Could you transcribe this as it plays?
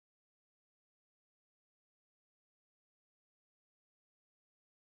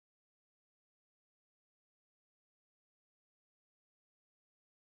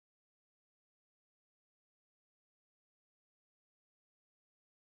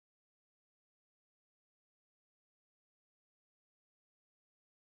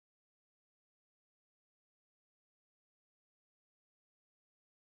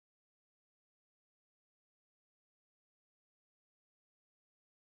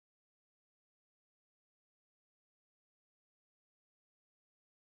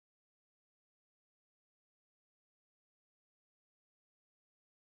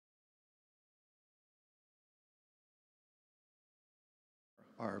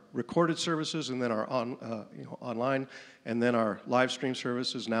our recorded services, and then our online, and then our live stream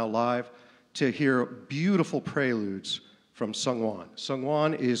services now live, to hear beautiful preludes from Seungwon.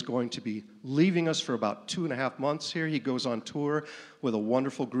 Seungwon is going to be leaving us for about 2.5 months here. He goes on tour with a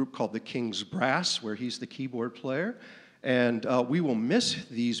wonderful group called the King's Brass, where he's the keyboard player. And we will miss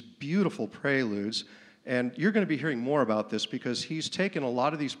these beautiful preludes. And you're going to be hearing more about this because he's taken a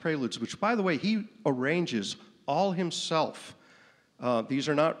lot of these preludes, which, by the way, he arranges all himself. These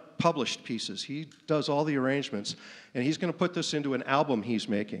are not published pieces. He does all the arrangements. And he's going to put this into an album he's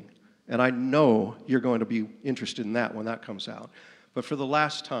making. And I know you're going to be interested in that when that comes out. But for the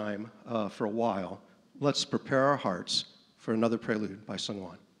last time, for a while, let's prepare our hearts for another prelude by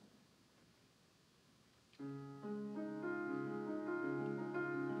Seungwon.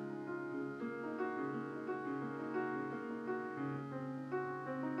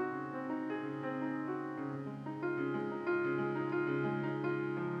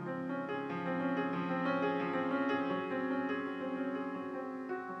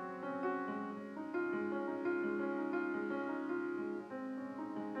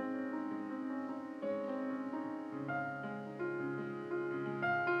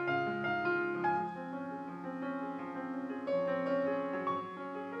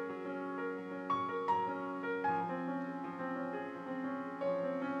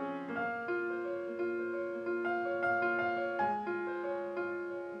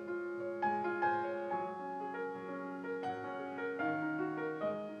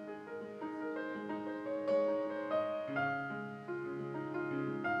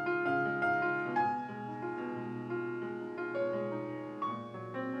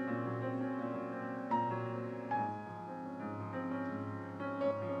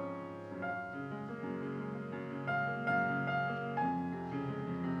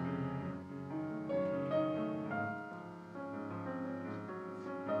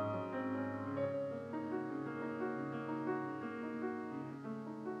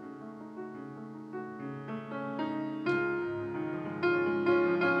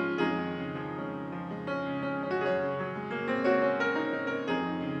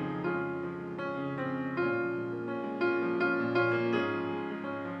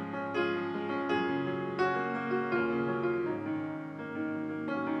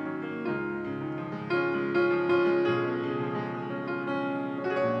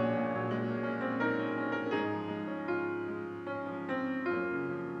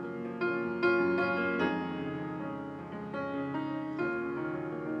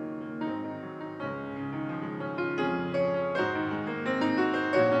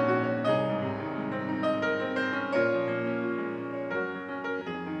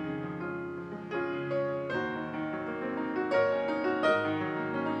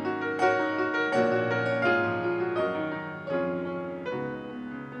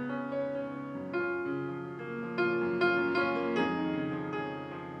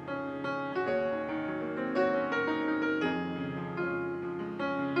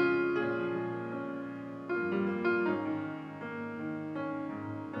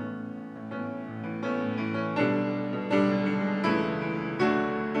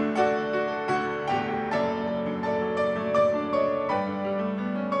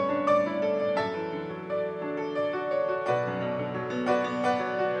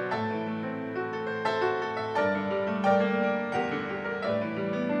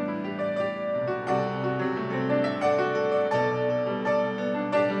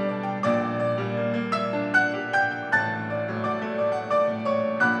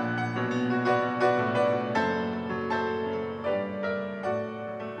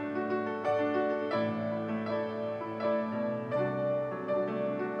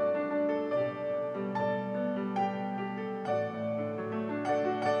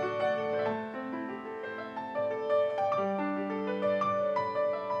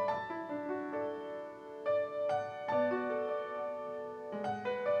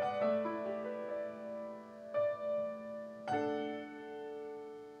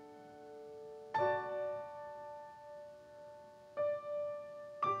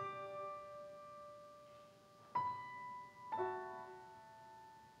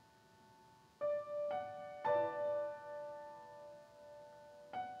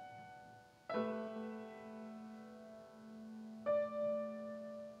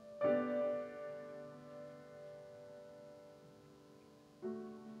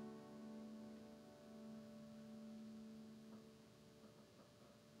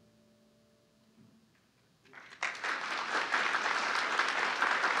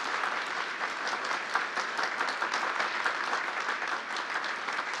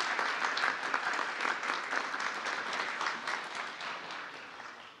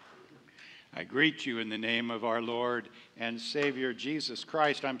 I greet you in the name of our Lord and Savior Jesus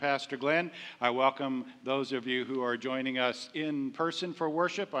Christ. I'm Pastor Glenn. I welcome those of you who are joining us in person for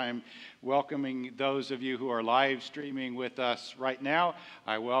worship. I'm welcoming those of you who are live streaming with us right now.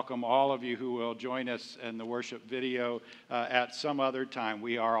 I welcome all of you who will join us in the worship video at some other time.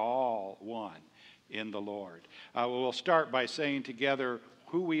 We are all one in the Lord. We'll start by saying together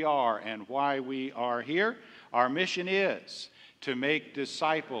who we are and why we are here. Our mission is to make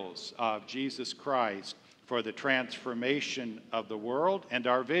disciples of Jesus Christ for the transformation of the world, and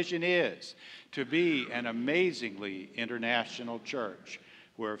our vision is to be an amazingly international church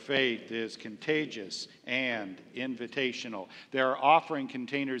where faith is contagious and invitational. There are offering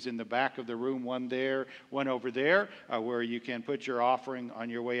containers in the back of the room, one there, one over there, where you can put your offering on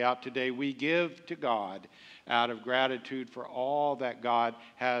your way out today. We give to God out of gratitude for all that God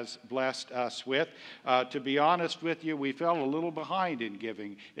has blessed us with. To be honest with you, we fell a little behind in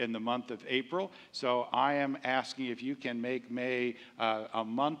giving in the month of April, so I am asking if you can make May a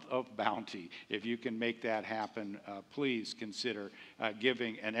month of bounty. If you can make that happen, please consider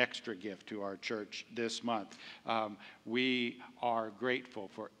giving an extra gift to our church this month. We are grateful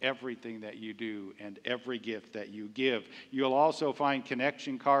for everything that you do and every gift that you give. You'll also find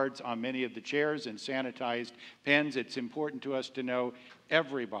connection cards on many of the chairs and sanitized pens. It's important to us to know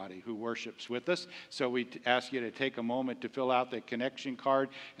everybody who worships with us, so we ask you to take a moment to fill out the connection card,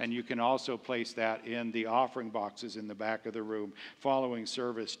 and you can also place that in the offering boxes in the back of the room following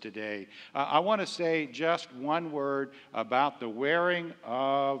service today. I want to say just one word about the wearing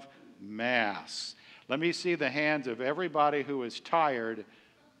of masks. Let me see the hands of everybody who is tired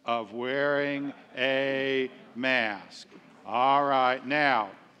of wearing a mask. All right, now.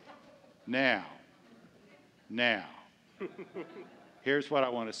 Here's what I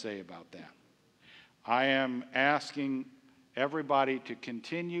want to say about that. I am asking everybody to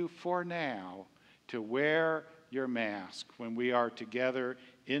continue for now to wear your mask when we are together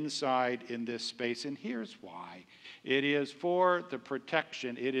inside in this space, and here's why. It is for the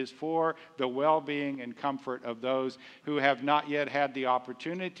protection, it is for the well-being and comfort of those who have not yet had the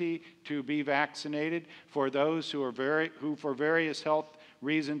opportunity to be vaccinated, for those who for various health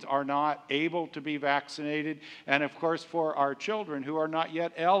reasons are not able to be vaccinated, and of course for our children who are not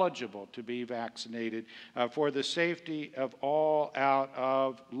yet eligible to be vaccinated. For the safety of all, out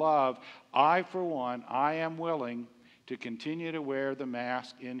of love, I, for one, I am willing to continue to wear the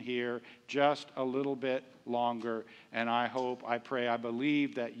mask in here just a little bit longer, and I hope, I pray, I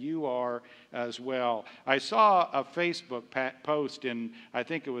believe that you are as well. I saw a Facebook post in, I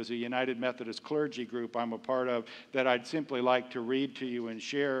think it was a United Methodist clergy group I'm a part of, that I'd simply like to read to you and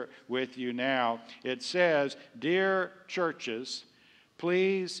share with you now. It says, "Dear churches,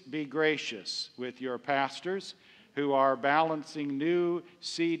 please be gracious with your pastors who are balancing new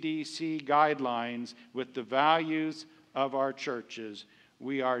CDC guidelines with the values of our churches.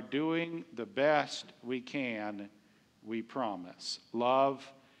 We are doing the best we can, we promise. Love,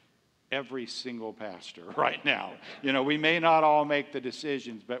 every single pastor right now." You know, we may not all make the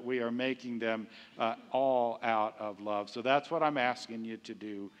decisions, but we are making them all out of love. So that's what I'm asking you to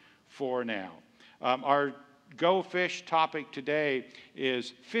do for now. Our Go Fish topic today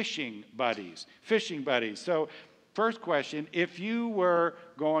is fishing buddies. Fishing buddies. So first question, if you were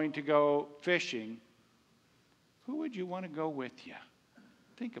going to go fishing, who would you want to go with you?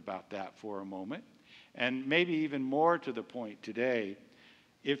 Think about that for a moment. And maybe even more to the point today,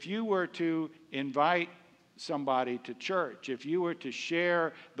 if you were to invite somebody to church, if you were to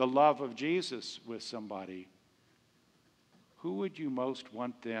share the love of Jesus with somebody, who would you most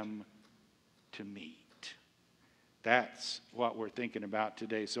want them to meet? That's what we're thinking about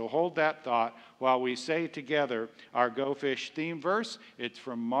today. So hold that thought while we say together our Go Fish theme verse. It's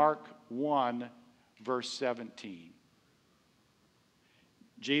from Mark 1, verse 17.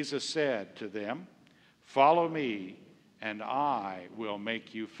 Jesus said to them, "Follow me, and I will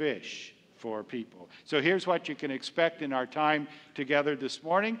make you fish for people." So here's what you can expect in our time together this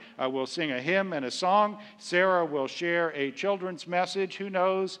morning. We'll sing a hymn and a song. Sarah will share a children's message. Who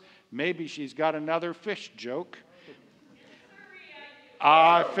knows? Maybe she's got another fish joke.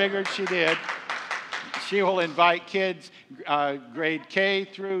 I figured she did. She will invite kids grade K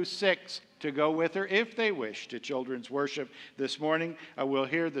through 6 to go with her if they wish to children's worship this morning. We'll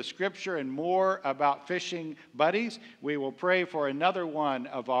hear the scripture and more about fishing buddies. We will pray for another one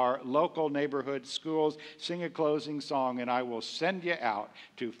of our local neighborhood schools, sing a closing song, and I will send you out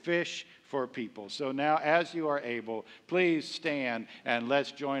to fish for people. So now, as you are able, please stand and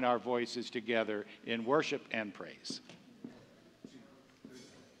let's join our voices together in worship and praise.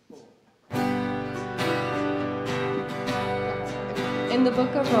 In In the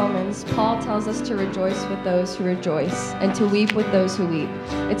book of Romans, Paul tells us to rejoice with those who rejoice and to weep with those who weep.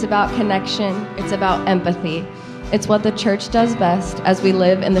 It's about connection. It's about empathy. It's what the church does best as we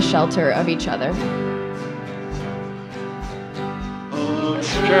live in the shelter of each other.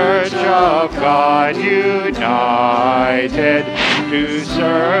 Church of God united to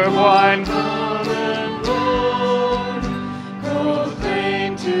serve one common Lord,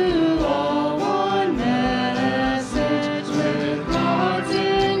 proclaim to all one message with hearts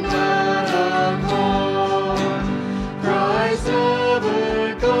in glad accord. Christ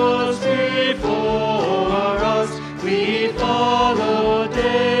ever goes before us, we follow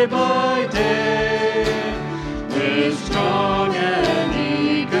day by day with strong and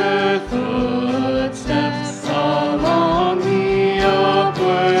eager footsteps along the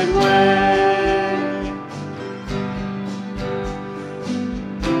upward way.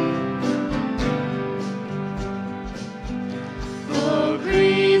 Though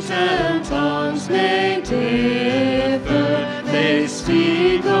creeds and tongues may differ, they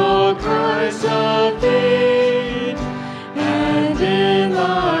speak the Christ of faith, and in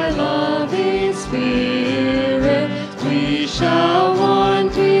thy loving Spirit we shall one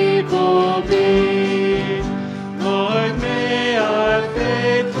people be. Lord, may our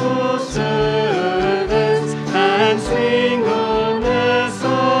faithful service and singleness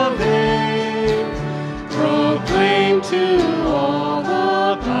of aim proclaim to all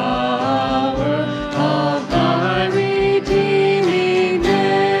the power of thy redeeming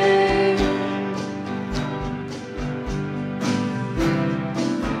name.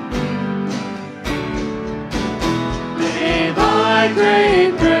 May thy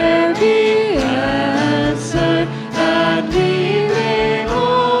great prayer be answered, and we may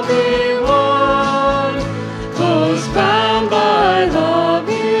all be one. Those bound by love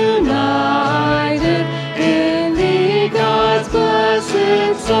united in thee, God's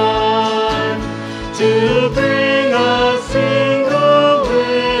blessed Son, to bring a single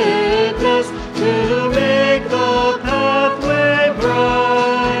witness to make the pathway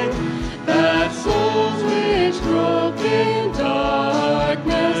bright, that souls which grope in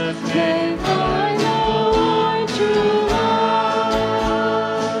darkness may find the one true light.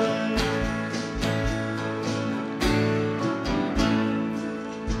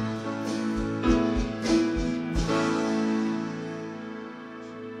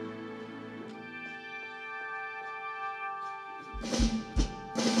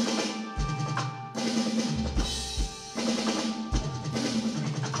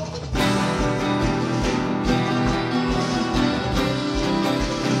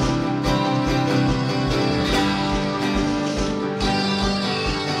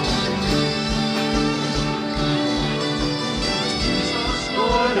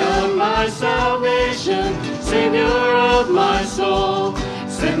 Lord of my salvation, Savior of my soul,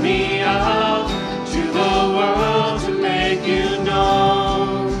 send me out to the world to make you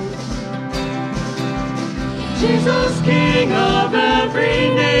known. Jesus, King of every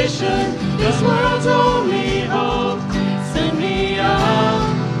nation, this world's only hope, send me out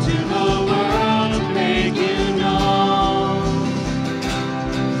to the world to make you known.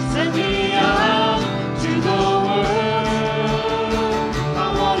 Send me out to the world. I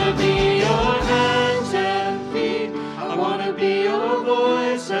want to be your hands and feet. I want to be your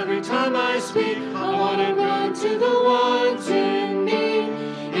voice every time I speak. I want to run to the ones in need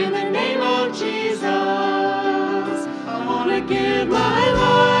in the name of Jesus. I want to give my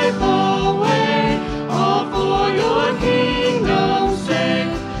life away, all for your kingdom's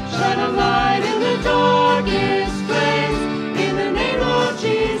sake. Shine a light in the darkest place in the name of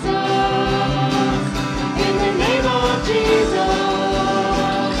Jesus. In the name of Jesus.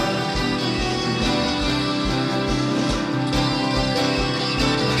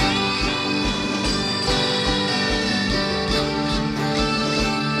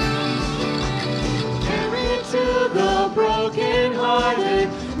 Carry to the brokenhearted,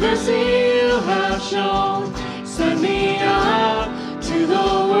 mercy you have shown. Send me out to the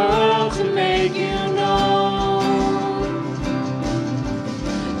world to make you known.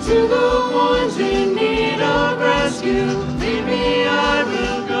 To the ones in need of rescue, lead me, I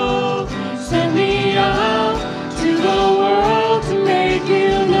will go. Send me out to the world to make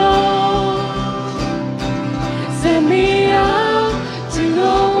you known. Send me out to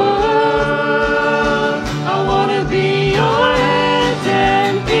the world. I want to be your hands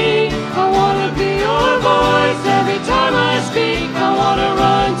and feet. I want to be your voice every time I speak. I want to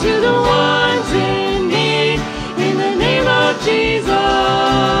run to the ones in need in the name of Jesus.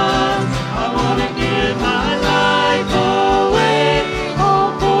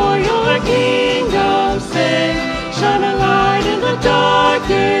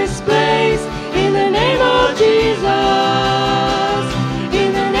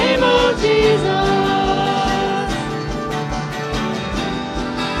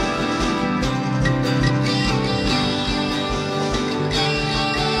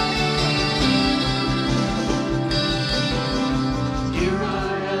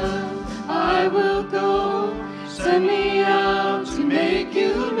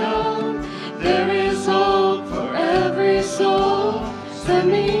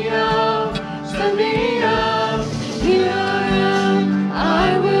 Send me out, send me out. Here I am,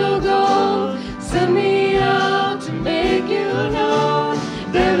 I will go. Send me out to make you known.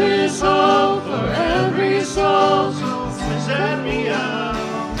 There is hope for every soul. So send me out.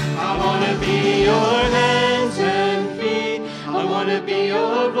 I want to be your hands and feet. I want to be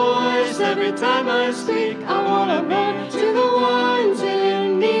your voice every time I speak. I want to run to the ones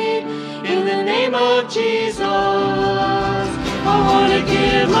in need. In the name of Jesus, I want to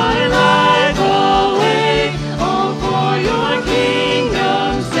give my life away, all for your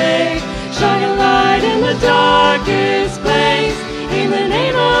kingdom's sake. Shine a light in the darkest place. In the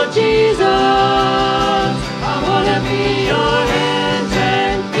name of Jesus, I want to be your hands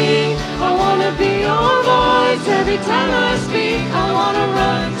and feet. I want to be your voice every time I speak. I want to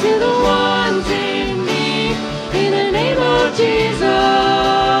run to the ones in need. In the name of Jesus,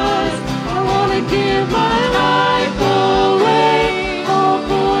 I want to give my life away, all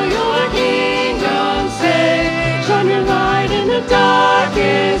for your kingdom's sake. Shine your light in the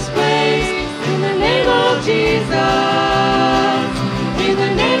darkest place. In the name of Jesus, in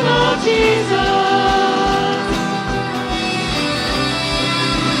the name of Jesus.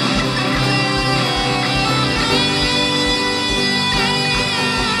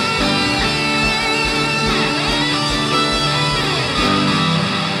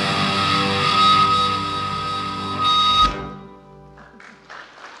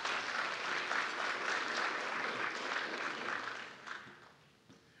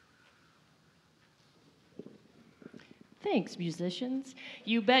 Thanks, musicians.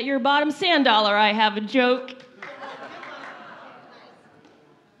 You bet your bottom sand dollar I have a joke.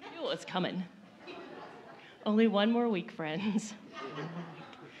 Knew it was coming. Only one more week, friends.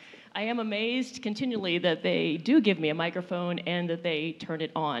 I am amazed continually that they do give me a microphone and that they turn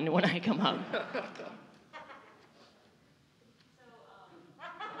it on when I come up.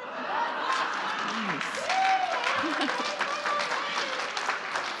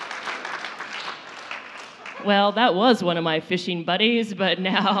 Well, that was one of my fishing buddies, but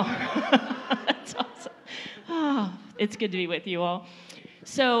now that's awesome. Oh, it's good to be with you all.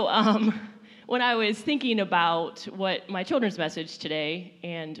 So when I was thinking about what my children's message today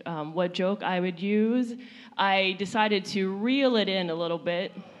and what joke I would use, I decided to reel it in a little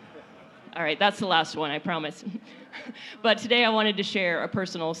bit. All right, that's the last one, I promise. But today I wanted to share a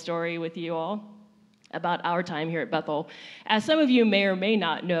personal story with you all about our time here at Bethel. As some of you may or may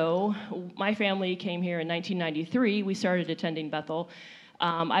not know, my family came here in 1993. We started attending Bethel.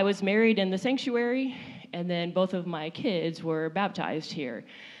 I was married in the sanctuary, and then both of my kids were baptized here.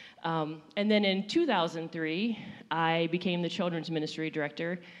 And then in 2003, I became the children's ministry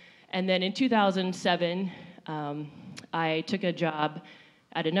director. And then in 2007, I took a job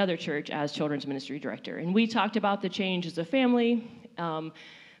at another church as children's ministry director. And we talked about the change as a family.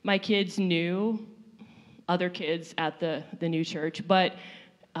 My kids knew other kids at the new church. But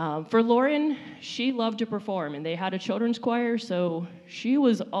for Lauren, she loved to perform, and they had a children's choir, so she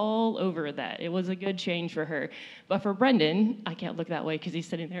was all over that. It was a good change for her. But for Brendan, I can't look that way because he's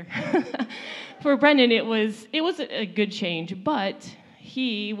sitting there. For Brendan, it was a good change, but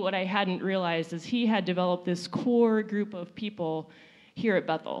what I hadn't realized is he had developed this core group of people here at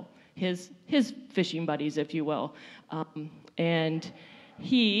Bethel, his fishing buddies, if you will. And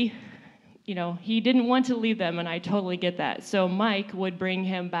he didn't want to leave them, and I totally get that. So Mike would bring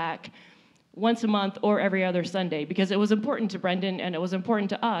him back once a month or every other Sunday because it was important to Brendan and it was important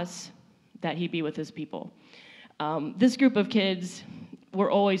to us that he be with his people. This group of kids were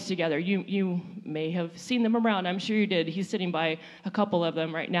always together. You may have seen them around. I'm sure you did. He's sitting by a couple of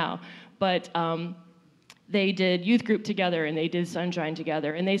them right now. But they did youth group together, and they did sunshine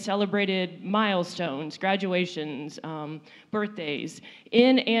together, and they celebrated milestones, graduations, birthdays,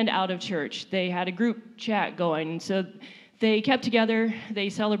 in and out of church. They had a group chat going, so they kept together. They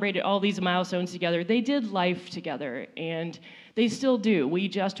celebrated all these milestones together. They did life together, and they still do. We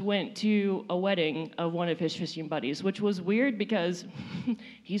just went to a wedding of one of his fishing buddies, which was weird because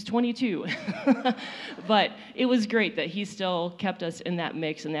he's 22. But it was great that he still kept us in that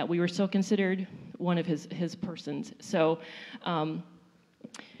mix and that we were still considered one of his persons. So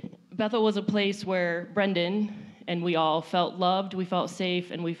Bethel was a place where Brendan and we all felt loved, we felt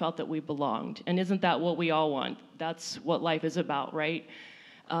safe, and we felt that we belonged. And isn't that what we all want? That's what life is about, right?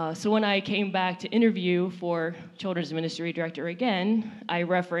 So when I came back to interview for Children's Ministry Director again, I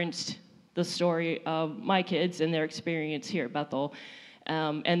referenced the story of my kids and their experience here at Bethel.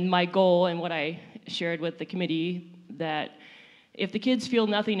 And my goal and what I shared with the committee, that if the kids feel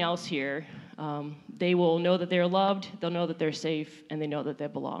nothing else here, they will know that they're loved, they'll know that they're safe, and they know that they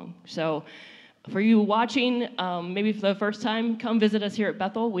belong. So For you watching, maybe for the first time, come visit us here at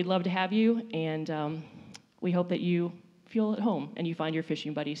Bethel. We'd love to have you, and we hope that you feel at home and you find your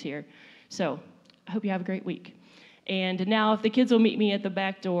fishing buddies here. So I hope you have a great week. And now, if the kids will meet me at the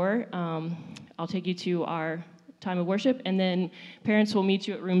back door, I'll take you to our time of worship, and then parents will meet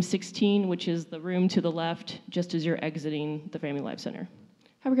you at room 16, which is the room to the left, just as you're exiting the Family Life Center.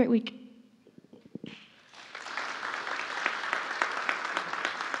 Have a great week.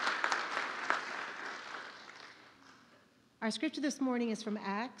 Our scripture this morning is from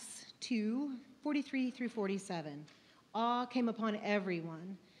Acts 2:43 through 47. Awe came upon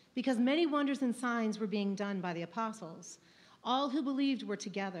everyone, because many wonders and signs were being done by the apostles. All who believed were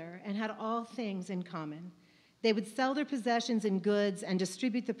together and had all things in common. They would sell their possessions and goods and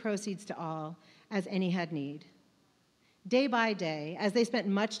distribute the proceeds to all, as any had need. Day by day, as they spent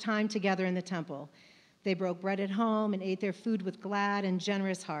much time together in the temple, they broke bread at home and ate their food with glad and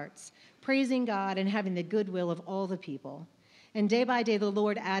generous hearts, praising God and having the goodwill of all the people. And day by day, the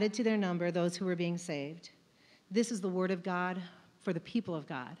Lord added to their number those who were being saved. This is the word of God for the people of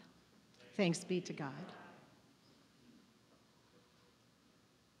God. Thanks be to God.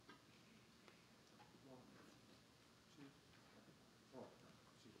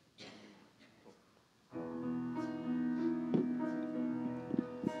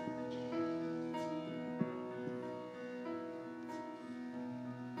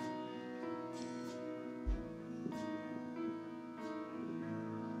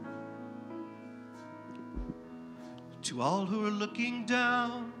 To all who are looking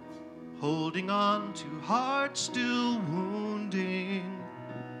down, holding on to hearts still wounding,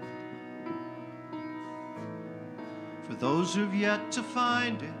 for those who've yet to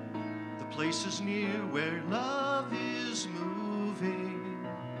find it, the place is near where love is moving.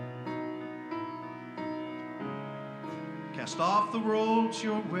 Cast off the robes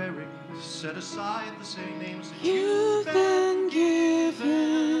you're wearing, set aside the same names that you've been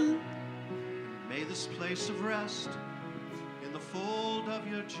given. May this place of rest in the fold of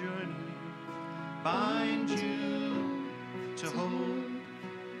your journey bind you to hope.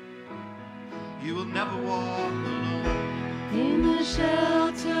 You will never walk alone. In the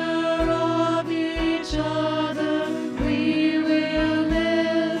shelter of each other, we will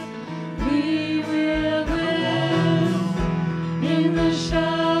live. We will live. In the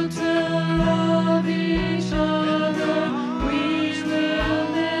shelter of each other, we will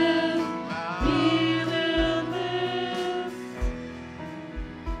live. We will live.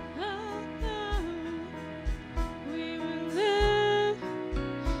 We will live.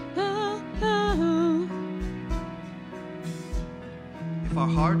 If our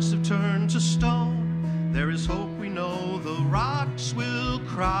hearts have turned to stone, there is hope, we know the rocks will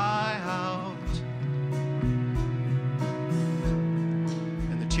cry out.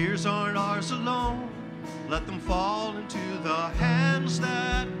 And the tears aren't ours alone, let them fall into the hands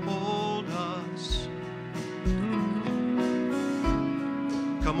that hold us.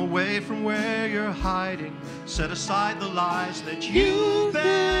 Come away from where you're hiding, set aside the lies that you've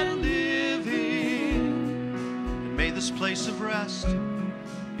been living, and may this place of rest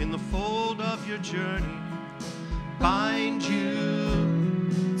in the fold of your journey bind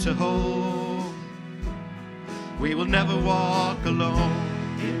you to hope. We will never walk alone.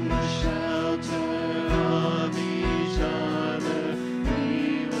 In the shelter of each other,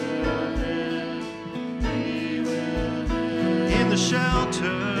 we will live. We will live. In the shelter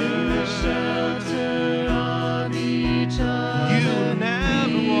of each other, you will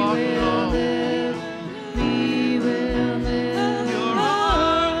never walk alone. We will live. Your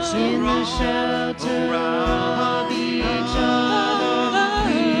arms In the shelter of each other,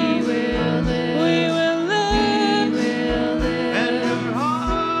 we will live. We will live. We will live. and your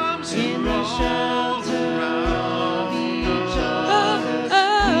arms In the shelter around of each other,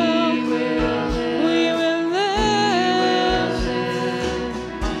 we will live. We will live.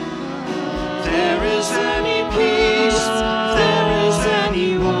 There is any peace, there is any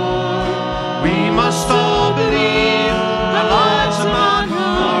war, we must all believe our lives are not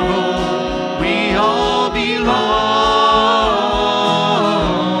our own. We all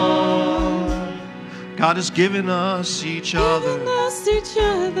belong. God has given us each other, Us each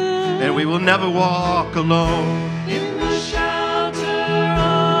other. and we will never walk alone. In the shelter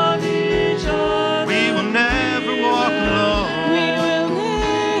of each other, We will never walk alone. we will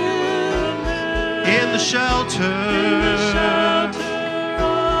live. In the shelter,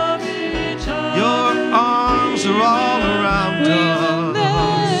 Of each other, your arms are all around we will us.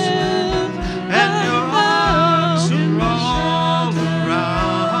 live. And your arms are all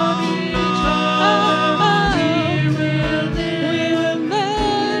around us. We will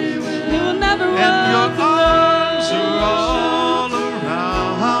live. We will never walk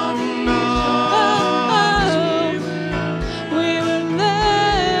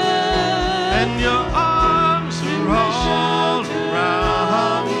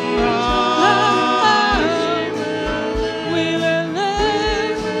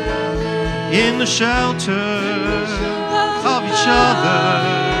in the shelter of each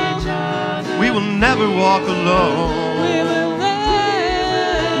other. We will never walk alone.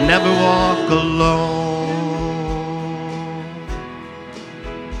 Never walk alone.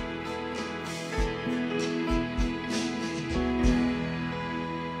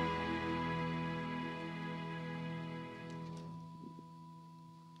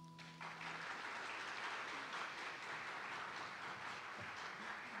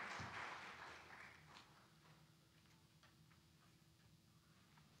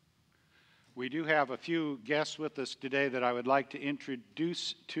 We do have a few guests with us today that I would like to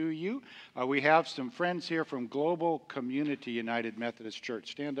introduce to you. We have some friends here from Global Community United Methodist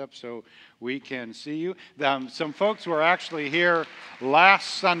Church. Stand up so we can see you. Some folks were actually here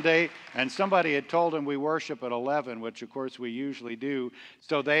last Sunday, and somebody had told them we worship at 11, which of course we usually do.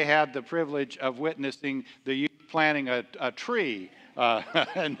 So they had the privilege of witnessing the youth planting a tree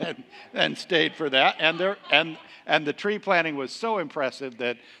and stayed for that. And the tree planting was so impressive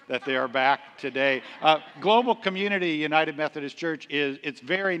that they are back today. Global Community United Methodist Church it's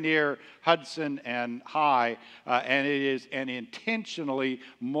very near Hudson and High, and it is an intentionally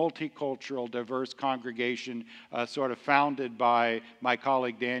multicultural, diverse congregation, sort of founded by my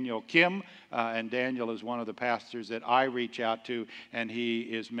colleague Daniel Kim. And Daniel is one of the pastors that I reach out to, and he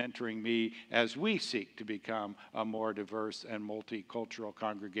is mentoring me as we seek to become a more diverse and multicultural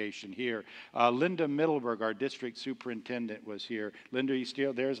congregation here. Linda Middleberg, our district superintendent, was here. Linda, you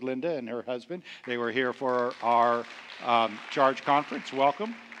still? There's Linda and her husband. They were here for our charge conference.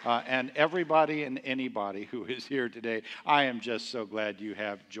 Welcome. And everybody and anybody who is here today, I am just so glad you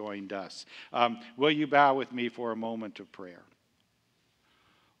have joined us. Will you bow with me for a moment of prayer?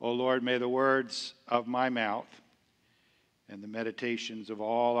 O Lord, may the words of my mouth and the meditations of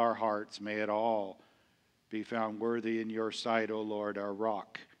all our hearts, may it all be found worthy in your sight, O Lord, our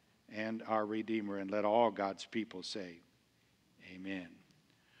rock and our Redeemer. And let all God's people say, amen.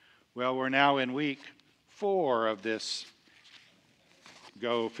 Well, we're now in week 4 of this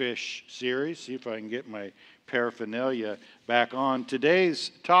Go Fish series. See if I can get my paraphernalia back on.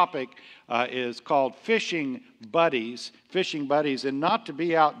 Today's topic is called Fishing Buddies. Fishing Buddies. And not to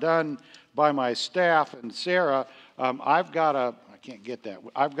be outdone by my staff and Sarah, I've got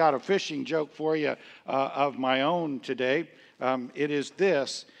a fishing joke for you of my own today. It is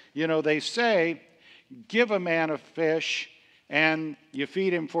this. You know, they say, give a man a fish and you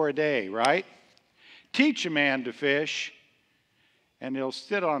feed him for a day, right? Teach a man to fish and he'll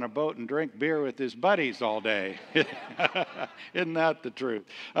sit on a boat and drink beer with his buddies all day. Isn't that the truth?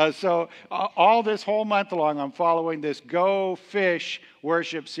 So all this whole month long, I'm following this Go Fish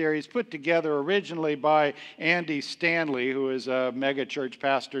worship series put together originally by Andy Stanley, who is a mega church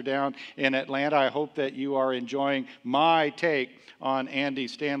pastor down in Atlanta. I hope that you are enjoying my take on Andy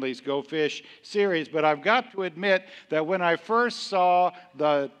Stanley's Go Fish series. But I've got to admit that when I first saw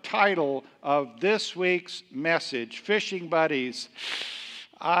the title of this week's message, Fishing Buddies,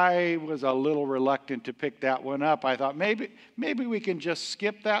 I was a little reluctant to pick that one up. I thought maybe we can just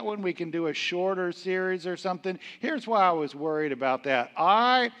skip that one. We can do a shorter series or something. Here's why I was worried about that.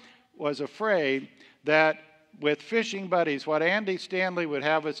 I was afraid that with Fishing Buddies, what Andy Stanley would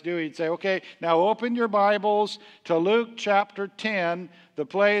have us do, he'd say, okay, now open your Bibles to Luke chapter 10, the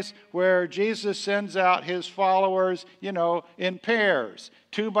place where Jesus sends out his followers, in pairs,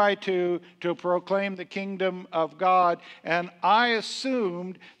 2 by 2, to proclaim the kingdom of God. And I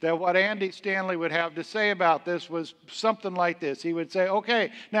assumed that what Andy Stanley would have to say about this was something like this. He would say,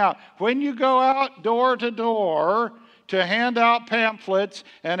 okay, now, when you go out door to door to hand out pamphlets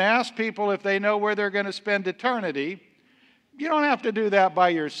and ask people if they know where they're going to spend eternity, you don't have to do that by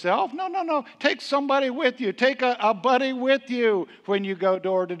yourself. No. Take somebody with you. Take a buddy with you when you go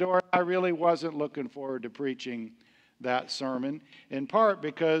door to door. I really wasn't looking forward to preaching that sermon, in part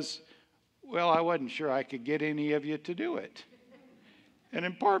because, I wasn't sure I could get any of you to do it. And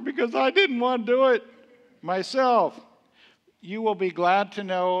in part because I didn't want to do it myself. You will be glad to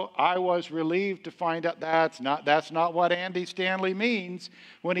know I was relieved to find out that's not what Andy Stanley means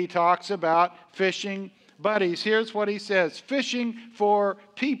when he talks about fishing buddies. Here's what he says. Fishing for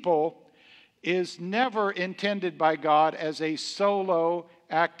people is never intended by God as a solo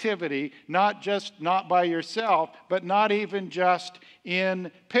activity, not by yourself, but not even just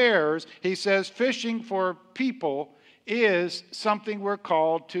in pairs. He says fishing for people is something we're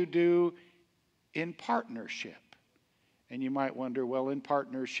called to do in partnership. And you might wonder, in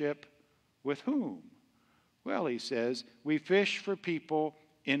partnership with whom? Well, he says, we fish for people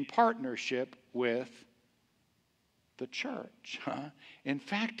in partnership with the church. In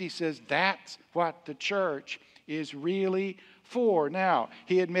fact, he says that's what the church is really 4. Now,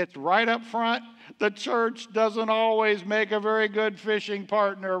 he admits right up front, the church doesn't always make a very good fishing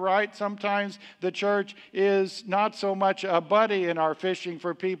partner, right? Sometimes the church is not so much a buddy in our fishing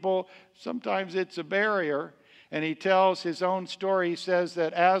for people. Sometimes it's a barrier. And he tells his own story. He says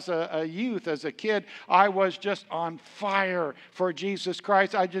that as a youth, as a kid, I was just on fire for Jesus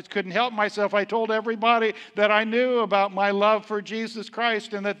Christ. I just couldn't help myself. I told everybody that I knew about my love for Jesus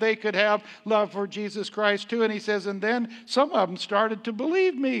Christ and that they could have love for Jesus Christ too. And he says, and then some of them started to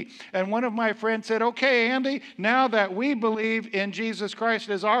believe me. And one of my friends said, okay, Andy, now that we believe in Jesus Christ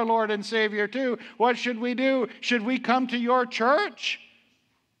as our Lord and Savior too, what should we do? Should we come to your church?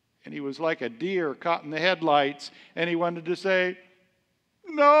 And he was like a deer caught in the headlights, and he wanted to say,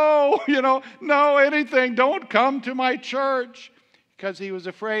 no, no, anything, don't come to my church. Because he was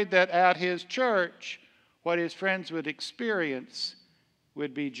afraid that at his church, what his friends would experience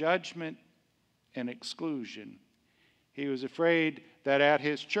would be judgment and exclusion. He was afraid that at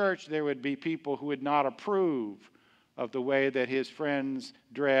his church there would be people who would not approve of the way that his friends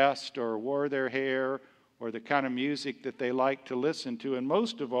dressed or wore their hair or the kind of music that they liked to listen to. And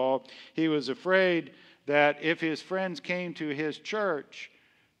most of all, he was afraid that if his friends came to his church,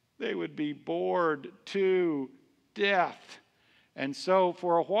 they would be bored to death. And so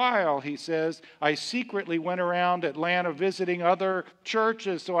for a while, he says, I secretly went around Atlanta visiting other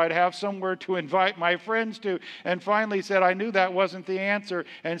churches so I'd have somewhere to invite my friends to. And finally said, I knew that wasn't the answer.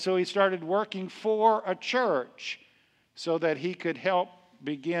 And so he started working for a church so that he could help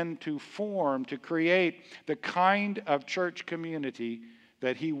begin to form, to create the kind of church community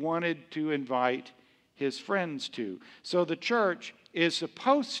that he wanted to invite his friends to. So the church is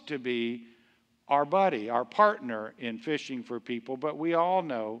supposed to be our buddy, our partner in fishing for people, but we all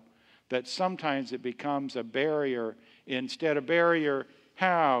know that sometimes it becomes a barrier instead of barrier.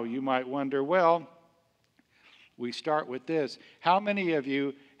 How? You might wonder. Well, we start with this. How many of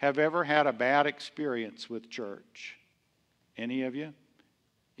you have ever had a bad experience with church? Any of you?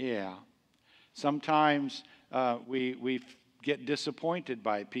 Yeah. Sometimes we get disappointed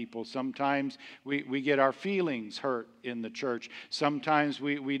by people. Sometimes we get our feelings hurt in the church. Sometimes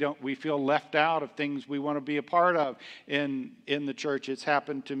we feel left out of things we want to be a part of in the church. It's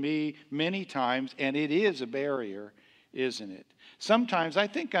happened to me many times, and it is a barrier, isn't it? Sometimes, I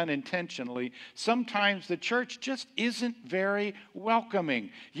think unintentionally, sometimes the church just isn't very welcoming.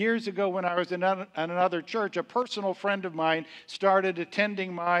 Years ago when I was in another church, a personal friend of mine started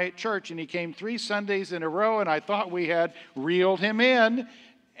attending my church, and he came 3 Sundays in a row, and I thought we had reeled him in.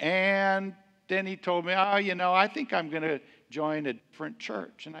 And then he told me, I think I'm going to join a different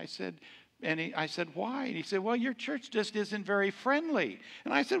church. And I said, why? And he said, well, your church just isn't very friendly.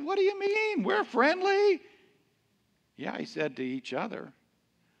 And I said, what do you mean? We're friendly? Yeah, he said, to each other.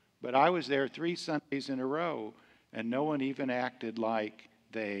 But I was there 3 Sundays in a row, and no one even acted like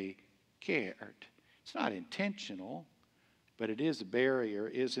they cared. It's not intentional, but it is a barrier,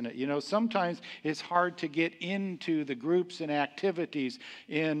 isn't it? Sometimes it's hard to get into the groups and activities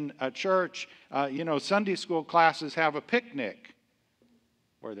in a church. Sunday school classes have a picnic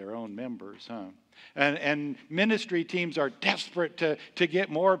for their own members, And ministry teams are desperate to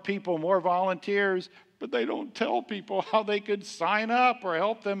get more people, more volunteers, but they don't tell people how they could sign up or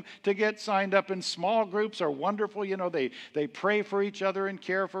help them to get signed up. And small groups are wonderful. They pray for each other and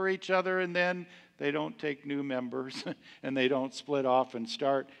care for each other, and then they don't take new members and they don't split off and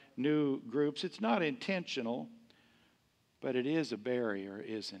start new groups. It's not intentional, but it is a barrier,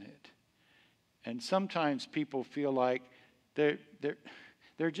 isn't it? And sometimes people feel like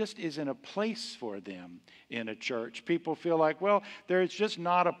there just isn't a place for them in a church. People feel like, well, there's just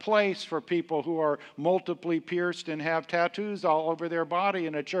not a place for people who are multiply pierced and have tattoos all over their body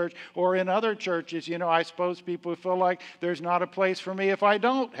in a church. Or in other churches, I suppose people feel like there's not a place for me if I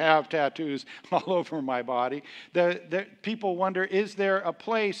don't have tattoos all over my body. People wonder, is there a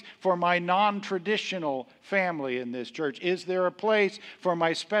place for my non-traditional family in this church? Is there a place for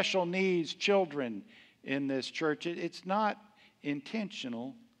my special needs children in this church? It's not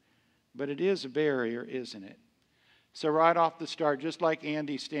intentional, but it is a barrier, isn't it? So right off the start, just like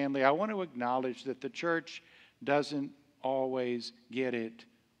Andy Stanley, I want to acknowledge that the church doesn't always get it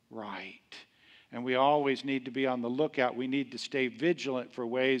right. And we always need to be on the lookout. We need to stay vigilant for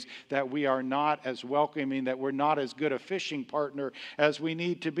ways that we are not as welcoming, that we're not as good a fishing partner as we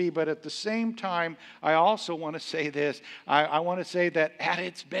need to be. But at the same time, I also want to say this. I want to say that at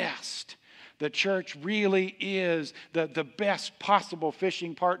its best, the church really is the best possible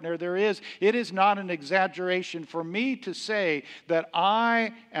fishing partner there is. It is not an exaggeration for me to say that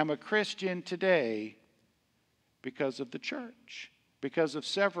I am a Christian today because of the church, because of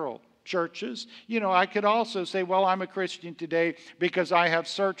several churches. I could also say, well, I'm a Christian today because I have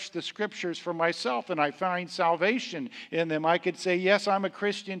searched the scriptures for myself and I find salvation in them. I could say, yes, I'm a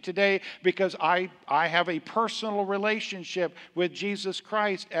Christian today because I have a personal relationship with Jesus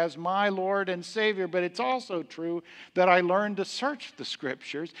Christ as my Lord and Savior. But it's also true that I learned to search the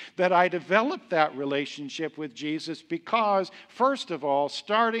scriptures, that I developed that relationship with Jesus because, first of all,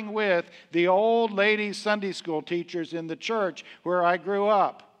 starting with the old lady Sunday school teachers in the church where I grew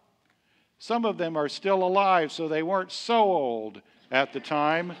up. Some of them are still alive, so they weren't so old at the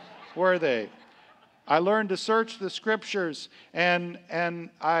time, were they? I learned to search the scriptures, and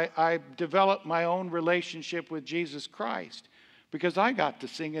I developed my own relationship with Jesus Christ because I got to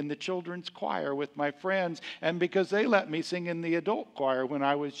sing in the children's choir with my friends, and because they let me sing in the adult choir when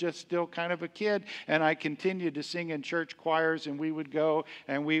I was just still kind of a kid, and I continued to sing in church choirs, and we would go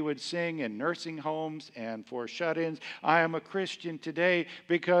and we would sing in nursing homes and for shut-ins. I am a Christian today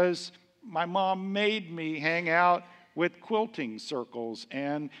because my mom made me hang out with quilting circles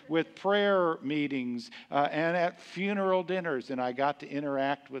and with prayer meetings and at funeral dinners, and I got to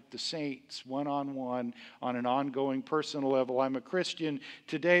interact with the saints one-on-one on an ongoing personal level. I'm a Christian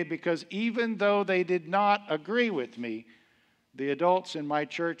today because even though they did not agree with me, the adults in my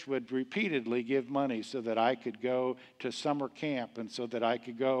church would repeatedly give money so that I could go to summer camp and so that I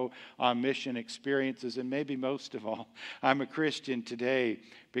could go on mission experiences. And maybe most of all, I'm a Christian today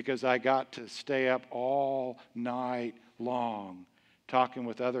because I got to stay up all night long talking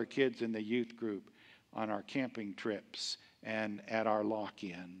with other kids in the youth group on our camping trips and at our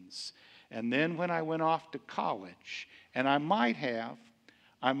lock-ins. And then when I went off to college, and I might have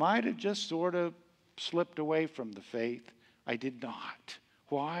just sort of slipped away from the faith, I did not.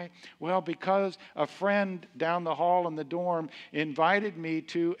 Why? Well, because a friend down the hall in the dorm invited me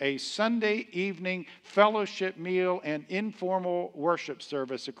to a Sunday evening fellowship meal and informal worship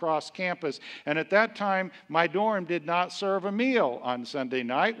service across campus. And at that time, my dorm did not serve a meal on Sunday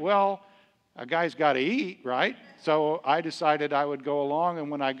night. Well, a guy's got to eat, right? So I decided I would go along. And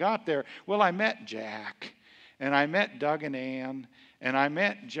when I got there, well, I met Jack, and I met Doug and Ann, and I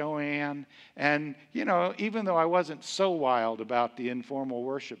met Joanne, and, even though I wasn't so wild about the informal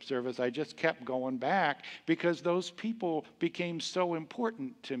worship service, I just kept going back because those people became so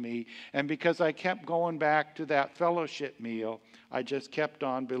important to me. And because I kept going back to that fellowship meal, I just kept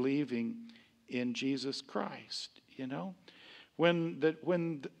on believing in Jesus Christ,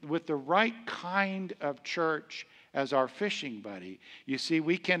 with the right kind of church as our fishing buddy, you see,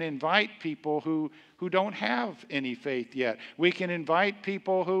 we can invite people who don't have any faith yet. We can invite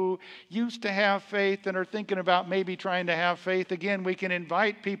people who used to have faith and are thinking about maybe trying to have faith again. We can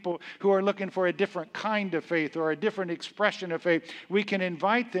invite people who are looking for a different kind of faith or a different expression of faith. We can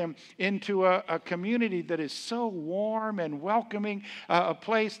invite them into a community that is so warm and welcoming, a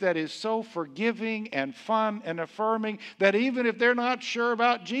place that is so forgiving and fun and affirming that even if they're not sure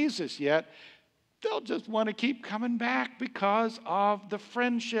about Jesus yet, they'll just want to keep coming back because of the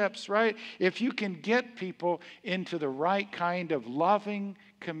friendships, right? If you can get people into the right kind of loving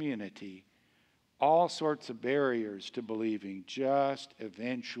community, all sorts of barriers to believing just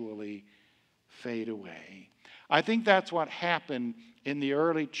eventually fade away. I think that's what happened in the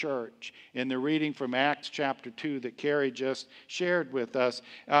early church in the reading from Acts chapter 2 that Carrie just shared with us.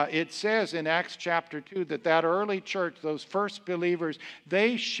 It says in Acts chapter 2 that early church, those first believers,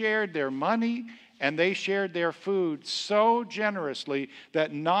 they shared their money and they shared their food so generously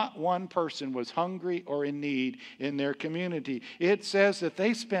that not one person was hungry or in need in their community. It says that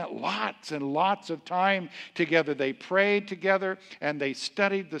they spent lots and lots of time together. They prayed together and they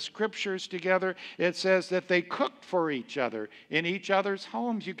studied the scriptures together. It says that they cooked for each other in each other's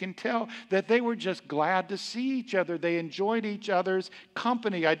homes. You can tell that they were just glad to see each other. They enjoyed each other's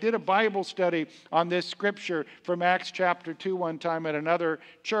company. I did a Bible study on this scripture from Acts chapter 2 one time at another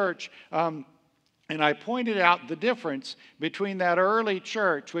church. And I pointed out the difference between that early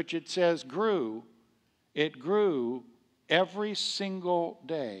church, which it says grew. It grew every single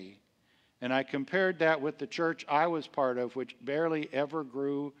day. And I compared that with the church I was part of, which barely ever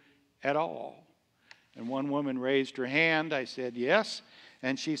grew at all. And one woman raised her hand. I said, yes.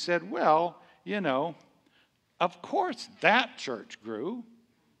 And she said, well, of course that church grew.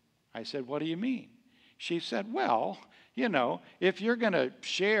 I said, what do you mean? She said, well, if you're going to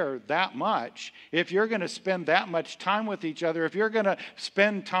share that much, if you're going to spend that much time with each other, if you're going to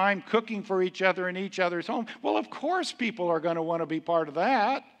spend time cooking for each other in each other's home, well, of course people are going to want to be part of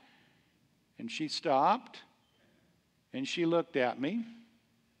that. And she stopped, and she looked at me,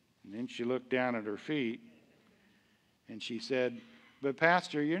 and then she looked down at her feet, and she said, but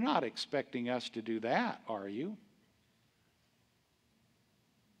Pastor, you're not expecting us to do that, are you?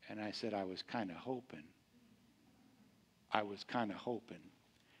 And I said, I was kind of hoping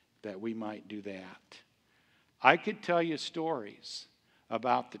that we might do that. I could tell you stories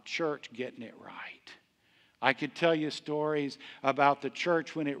about the church getting it right. I could tell you stories about the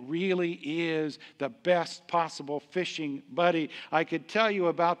church when it really is the best possible fishing buddy. I could tell you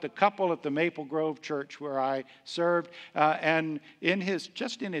about the couple at the Maple Grove Church where I served. And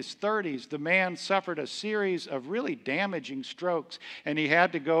just in his 30s, the man suffered a series of really damaging strokes. And he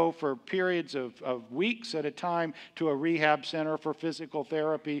had to go for periods of weeks at a time to a rehab center for physical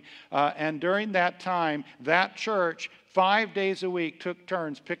therapy. And during that time, that church 5 days a week took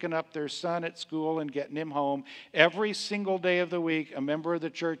turns picking up their son at school and getting him home. Every single day of the week, a member of the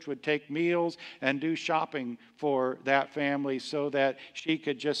church would take meals and do shopping for that family so that she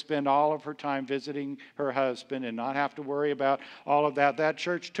could just spend all of her time visiting her husband and not have to worry about all of that. That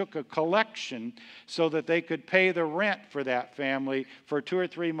church took a collection so that they could pay the rent for that family for 2 or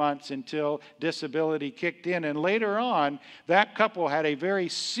 3 months until disability kicked in. And later on, that couple had a very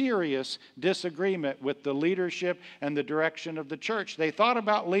serious disagreement with the leadership and the direction of the church. They thought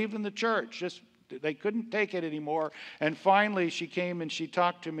about leaving the church. They couldn't take it anymore. And finally, she came and she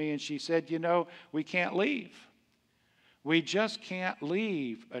talked to me and she said, you know, we can't leave. We just can't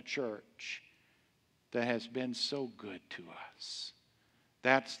leave a church that has been so good to us.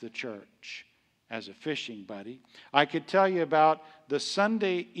 That's the church as a fishing buddy. I could tell you about the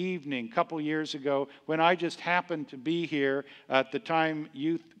Sunday evening a couple years ago when I just happened to be here at the time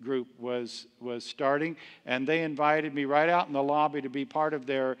youth group was starting, and they invited me right out in the lobby to be part of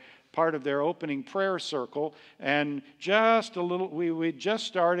their opening prayer circle. And we just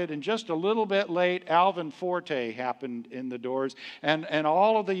started, and just a little bit late, Alvin Forte happened in the doors, and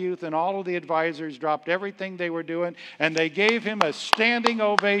all of the youth and all of the advisors dropped everything they were doing, and they gave him a standing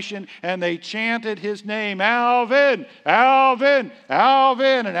ovation, and they chanted his name, Alvin, Alvin,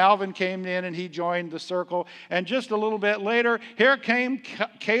 Alvin. And Alvin came in and he joined the circle. And just a little bit later, here came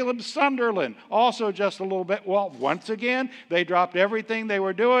Caleb Sunderland, also just a little bit. Well, once again, they dropped everything they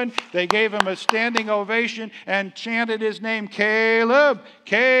were doing. They gave him a standing ovation and chanted his name, Caleb,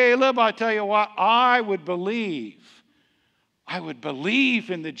 Caleb. I tell you what, I would believe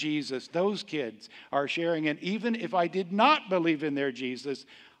in the Jesus those kids are sharing. And even if I did not believe in their Jesus,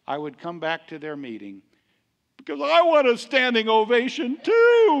 I would come back to their meeting because I want a standing ovation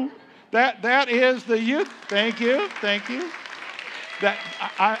too. That is the youth. Thank you.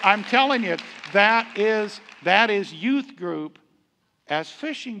 I'm telling you, that is youth group as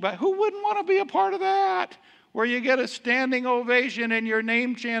fishing. But who wouldn't want to be a part of that? Where you get a standing ovation and your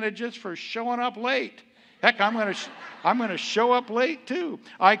name chanted just for showing up late. Heck, I'm going to show up late too.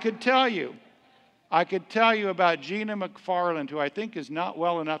 I could tell you about Gina McFarland, who I think is not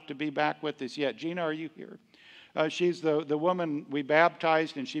well enough to be back with us yet. Gina, are you here? She's the woman we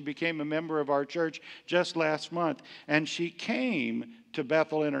baptized, and she became a member of our church just last month. And she came to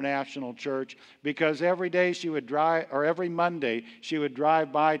Bethel International Church because every day she would drive, or every Monday she would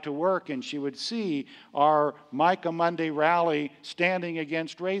drive by to work, and she would see our Micah Monday rally standing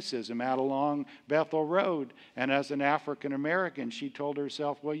against racism out along Bethel Road. And as an African American, she told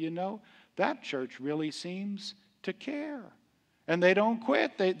herself, well, you know, that church really seems to care. And they don't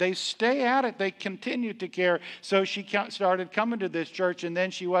quit. They stay at it. They continue to care. So she started coming to this church, and then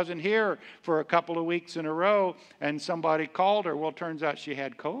she wasn't here for a couple of weeks in a row, and somebody called her. Well, it turns out she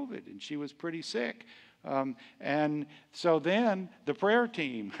had COVID, and she was pretty sick. And so then the prayer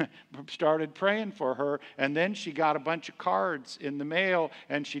team started praying for her, and then she got a bunch of cards in the mail,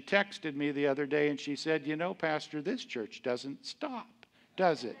 and she texted me the other day, and she said, you know, Pastor, this church doesn't stop,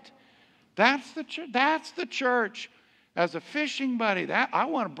 does it? That's the church. As a fishing buddy, I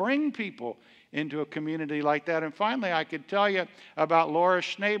want to bring people into a community like that. And finally, I could tell you about Laura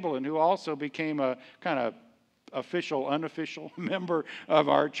Schnabelen, who also became a kind of official, unofficial member of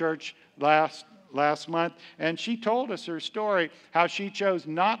our church last month. And she told us her story, how she chose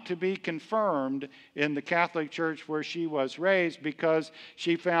not to be confirmed in the Catholic Church where she was raised because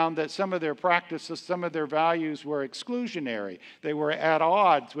she found that some of their practices, some of their values were exclusionary. They were at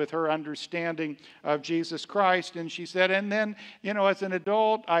odds with her understanding of Jesus Christ. And she said, and then, you know, as an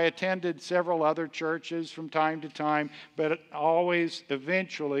adult, I attended several other churches from time to time, but always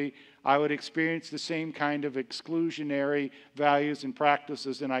eventually I would experience the same kind of exclusionary values and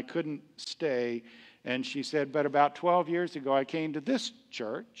practices, and I couldn't stay. And she said, but about 12 years ago, I came to this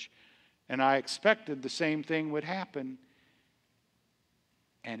church, and I expected the same thing would happen.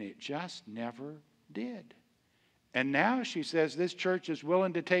 And it just never did. And now she says this church is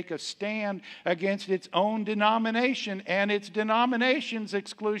willing to take a stand against its own denomination and its denomination's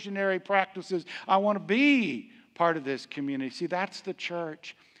exclusionary practices. I want to be part of this community. See, that's the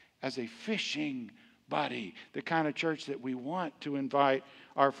church as a fishing buddy, the kind of church that we want to invite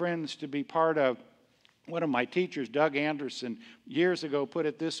our friends to be part of. One of my teachers, Doug Anderson, years ago put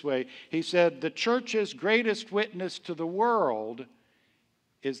it this way. He said, the church's greatest witness to the world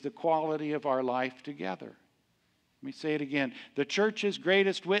is the quality of our life together. Let me say it again. The church's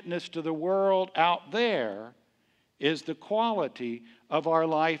greatest witness to the world out there is the quality of our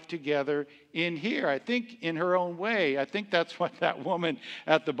life together in here. I think in her own way, I think that's what that woman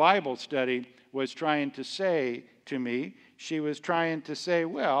at the Bible study was trying to say to me. She was trying to say,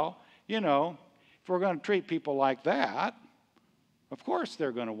 well, you know, if we're going to treat people like that, of course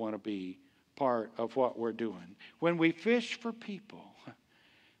they're going to want to be part of what we're doing. When we fish for people,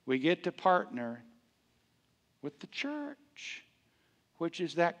 we get to partner with the church, which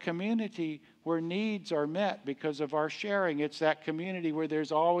is that community where needs are met because of our sharing. It's that community where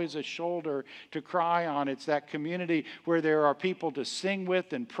there's always a shoulder to cry on. It's that community where there are people to sing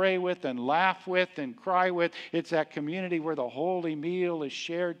with and pray with and laugh with and cry with. It's that community where the holy meal is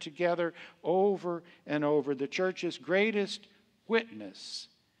shared together over and over. The church's greatest witness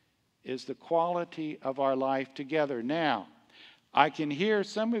is the quality of our life together. Now, I can hear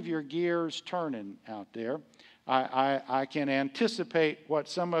some of your gears turning out there. I can anticipate what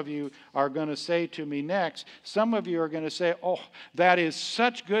some of you are going to say to me next. Some of you are going to say, oh, that is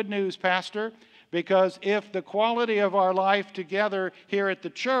such good news, Pastor, because if the quality of our life together here at the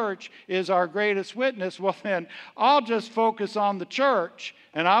church is our greatest witness, well then I'll just focus on the church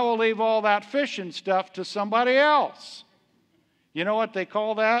and I will leave all that fishing stuff to somebody else. You know what they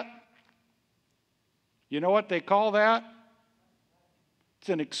call that? You know what they call that? It's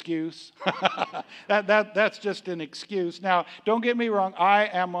an excuse. That's just an excuse. Now, don't get me wrong. I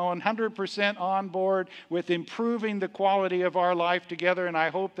am 100% on board with improving the quality of our life together, and I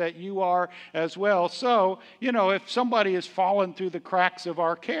hope that you are as well. So, you know, if somebody has fallen through the cracks of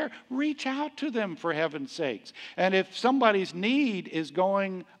our care, reach out to them for heaven's sakes. And if somebody's need is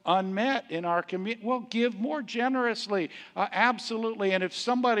going unmet in our community, well, give more generously. Absolutely. And if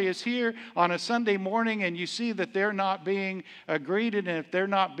somebody is here on a Sunday morning and you see that they're not being greeted, and if they're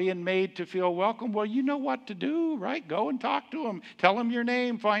not being made to feel welcome, well, you know what to do, right? Go and talk to them. Tell them your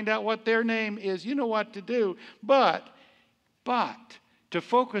name. Find out what their name is. You know what to do. But to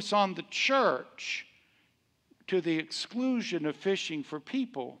focus on the church to the exclusion of fishing for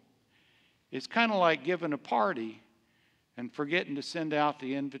people is kind of like giving a party and forgetting to send out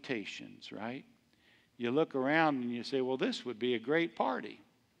the invitations, right? You look around and you say, well, this would be a great party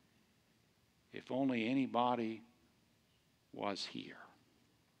if only anybody was here.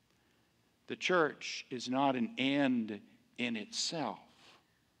 The church is not an end in itself.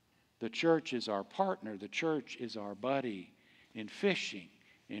 The church is our partner. The church is our buddy in fishing,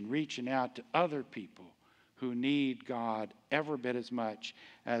 in reaching out to other people who need God every bit as much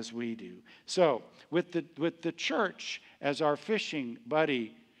as we do. So, with the church as our fishing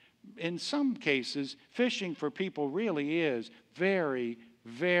buddy, in some cases, fishing for people really is very,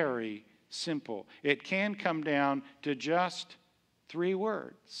 very simple. It can come down to just 3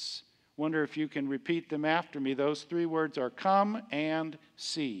 words. Wonder if you can repeat them after me. Those 3 words are come and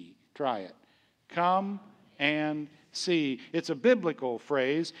see. Try it. Come and see. It's a biblical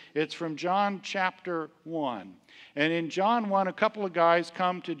phrase. It's from John chapter 1. And in John 1, a couple of guys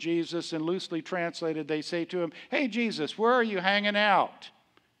come to Jesus, and loosely translated, they say to him, hey, Jesus, where are you hanging out?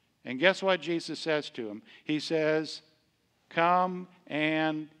 And guess what Jesus says to him? He says, come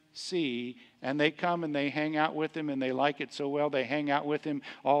and see. And they come and they hang out with him, and they like it so well they hang out with him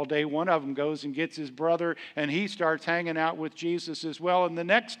all day. One of them goes and gets his brother, and he starts hanging out with Jesus as well. And the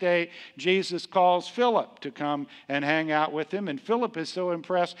next day, Jesus calls Philip to come and hang out with him. And Philip is so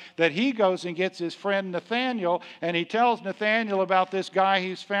impressed that he goes and gets his friend Nathanael, and he tells Nathanael about this guy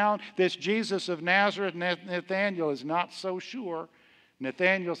he's found, this Jesus of Nazareth. Nathanael is not so sure.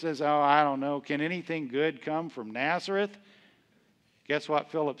 Nathanael says, oh, I don't know. Can anything good come from Nazareth? Guess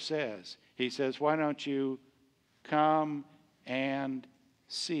what Philip says? He says, why don't you come and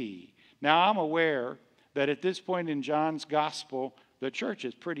see? Now, I'm aware that at this point in John's gospel, the church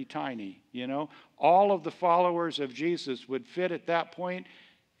is pretty tiny, you know. All of the followers of Jesus would fit at that point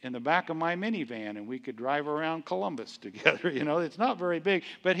in the back of my minivan, and we could drive around Columbus together, you know. It's not very big.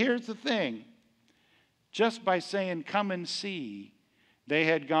 But here's the thing. Just by saying come and see, they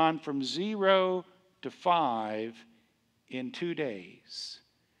had gone from 0 to 5 in 2 days.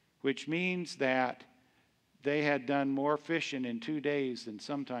 Which means that they had done more fishing in 2 days than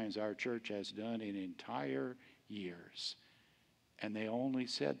sometimes our church has done in entire years. And they only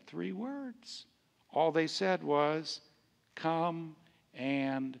said 3 words. All they said was, come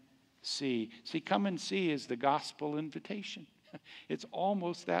and see. See, come and see is the gospel invitation. It's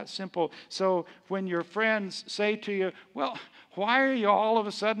almost that simple. So when your friends say to you, well, why are you all of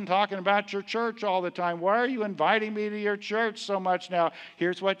a sudden talking about your church all the time? Why are you inviting me to your church so much now?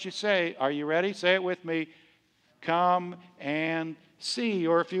 Here's what you say. Are you ready? Say it with me. Come and see.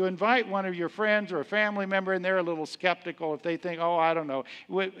 Or if you invite one of your friends or a family member and they're a little skeptical, if they think, oh, I don't know,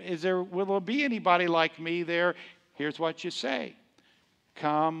 will there be anybody like me there? Here's what you say.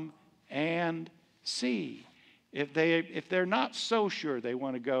 Come and see. If they're not so sure they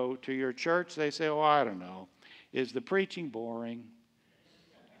want to go to your church, they say, oh, I don't know. Is the preaching boring?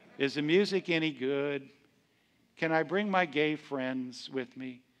 Is the music any good? Can I bring my gay friends with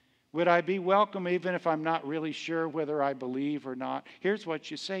me? Would I be welcome even if I'm not really sure whether I believe or not? Here's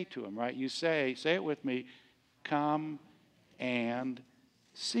what you say to them, right? You say it with me, come and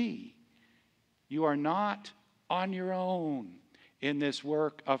see. You are not on your own in this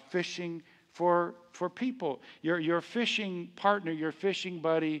work of fishing for people. Your fishing partner, your fishing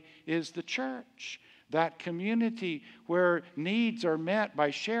buddy is the church. That community where needs are met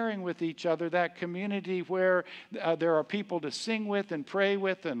by sharing with each other. That community where there are people to sing with and pray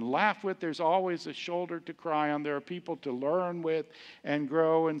with and laugh with. There's always a shoulder to cry on. There are people to learn with and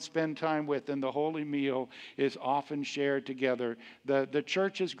grow and spend time with. And the Holy Meal is often shared together. The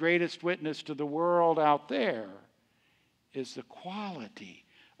church's greatest witness to the world out there is the quality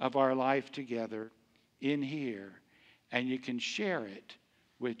of our life together in here. And you can share it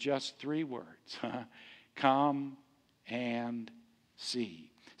with just 3 words. Come and see.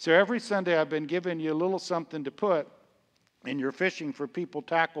 So every Sunday I've been giving you a little something to put in your Fishing for People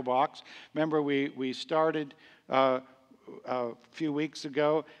tackle box. Remember we started a few weeks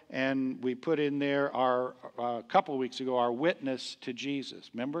ago, and we put in there a couple of weeks ago our witness to Jesus.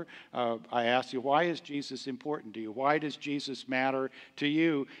 Remember, I asked you, why is Jesus important to you? Why does Jesus matter to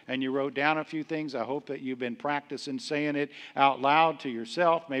you? And you wrote down a few things. I hope that you've been practicing saying it out loud to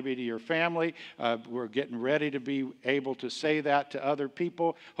yourself, maybe to your family. We're getting ready to be able to say that to other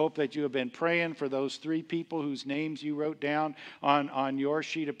people. Hope that you have been praying for those 3 people whose names you wrote down on your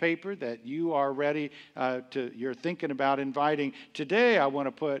sheet of paper, that you are ready you're thinking about inviting. Today I want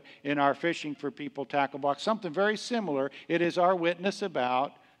to put in our Fishing for People tackle box something very similar. It is our witness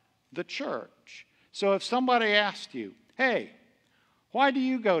about the church. So if somebody asked you, hey, why do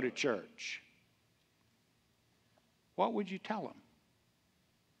you go to church? What would you tell them?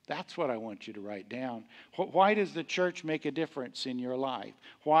 That's what I want you to write down. Why does the church make a difference in your life?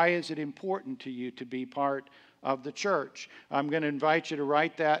 Why is it important to you to be part of the church? I'm going to invite you to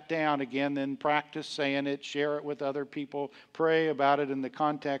write that down again, then practice saying it, share it with other people, pray about it in the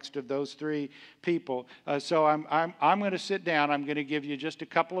context of those 3 people. So I'm going to sit down. I'm going to give you just a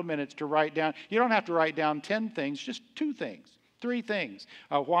couple of minutes to write down. You don't have to write down 10 things, just 2 things. 3 things.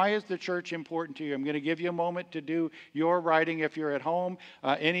 Why is the church important to you? I'm going to give you a moment to do your writing. If you're at home,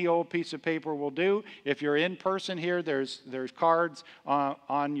 any old piece of paper will do. If you're in person here, there's cards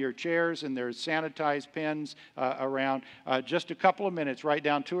on your chairs, and there's sanitized pens around. Just a couple of minutes, write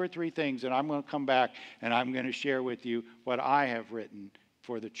down 2 or 3 things, and I'm going to come back and I'm going to share with you what I have written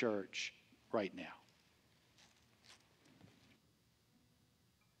for the church right now.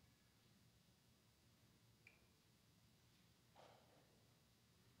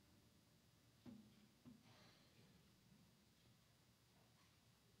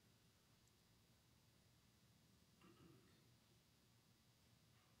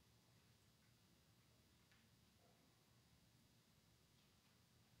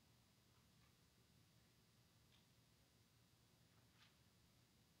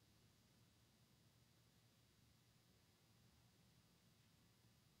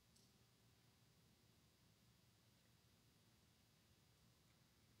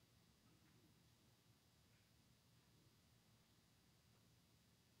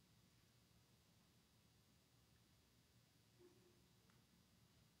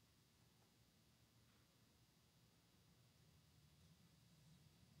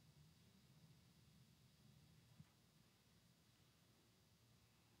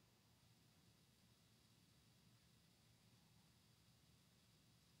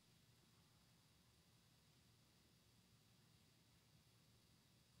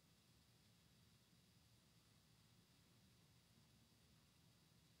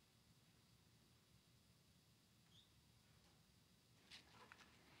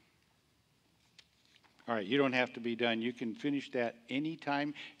 All right, you don't have to be done. You can finish that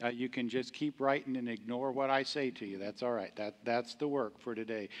anytime. You can just keep writing and ignore what I say to you. That's all right. That's the work for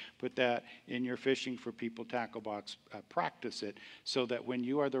today. Put that in your Fishing for People tackle box. Practice it so that when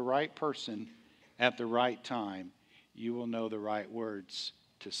you are the right person at the right time, you will know the right words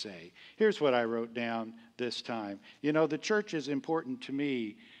to say. Here's what I wrote down this time. You know, the church is important to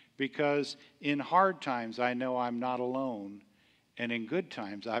me because in hard times I know I'm not alone, and in good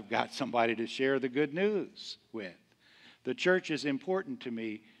times I've got somebody to share the good news with. The church is important to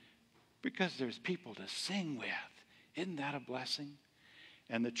me because there's people to sing with. Isn't that a blessing?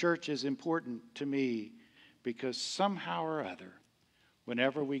 And the church is important to me because somehow or other,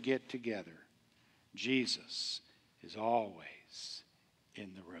 whenever we get together, Jesus is always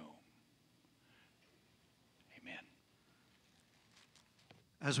in the room. Amen.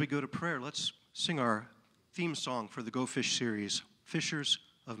 As we go to prayer, let's sing our theme song for the Go Fish series, Fishers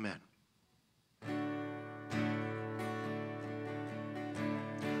of Men.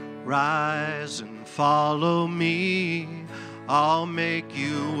 Rise and follow me, I'll make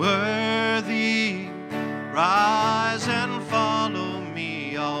you worthy. Rise and follow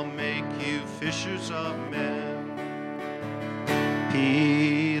me, I'll make you fishers of men.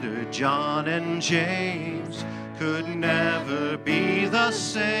 Peter, John, and James could never be the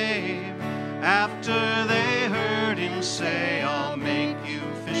same after they heard him say, I'll make you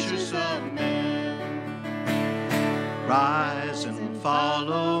fishers of men. Rise and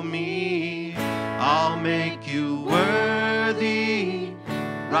follow me, I'll make you worthy.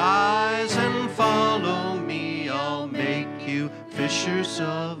 Rise and follow me, I'll make you fishers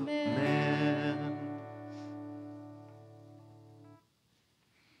of men.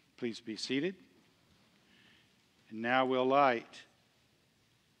 Please be seated. And now we'll light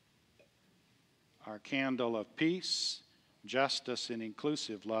our candle of peace, justice, and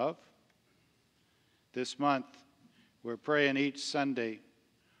inclusive love. This month, we're praying each Sunday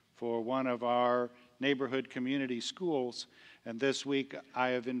for one of our neighborhood community schools. And this week, I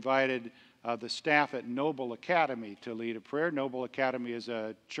have invited the staff at Noble Academy to lead a prayer. Noble Academy is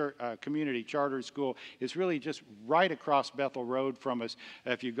a community charter school. It's really just right across Bethel Road from us.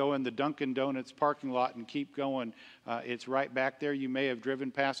 If you go in the Dunkin' Donuts parking lot and keep going, it's right back there. You may have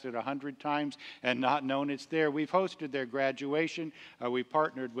driven past it 100 times and not known it's there. We've hosted their graduation. We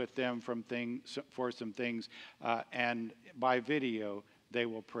partnered with them for some things, and by video, they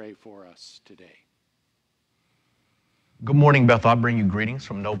will pray for us today. Good morning, Bethel. I bring you greetings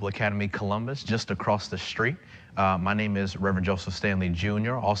from Noble Academy Columbus, just across the street. My name is Reverend Joseph Stanley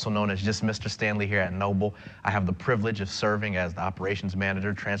Jr., also known as just Mr. Stanley here at Noble. I have the privilege of serving as the operations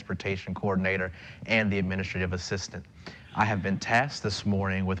manager, transportation coordinator, and the administrative assistant. I have been tasked this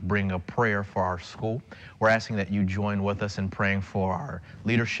morning with bringing a prayer for our school. We're asking that you join with us in praying for our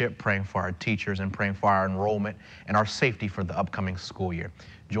leadership, praying for our teachers, and praying for our enrollment and our safety for the upcoming school year.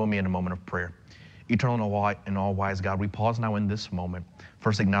 Join me in a moment of prayer. Eternal and all-wise God, we pause now in this moment,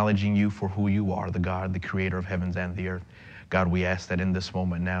 first acknowledging you for who you are, the God, the creator of heavens and the earth. God, we ask that in this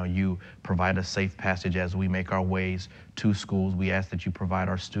moment now you provide a safe passage as we make our ways to schools. We ask that you provide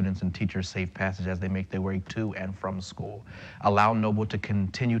our students and teachers safe passage as they make their way to and from school. Allow Noble to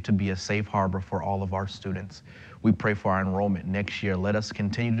continue to be a safe harbor for all of our students. We pray for our enrollment next year. Let us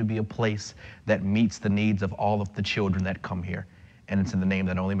continue to be a place that meets the needs of all of the children that come here. And it's in the name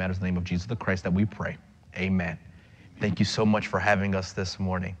that only matters, the name of Jesus the Christ, that we pray. Amen. Thank you so much for having us this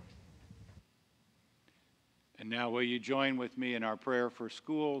morning. And now will you join with me in our prayer for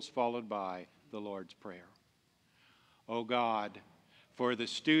schools, followed by the Lord's Prayer. O God, for the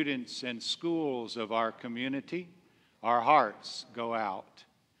students and schools of our community, our hearts go out.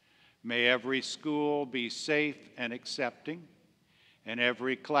 May every school be safe and accepting, and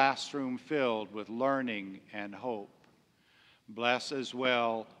every classroom filled with learning and hope. Bless as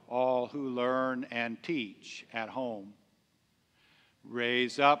well all who learn and teach at home.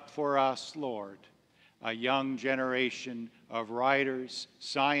 Raise up for us, Lord, a young generation of writers,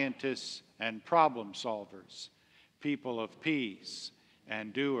 scientists, and problem solvers, people of peace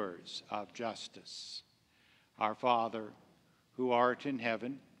and doers of justice. Our Father, who art in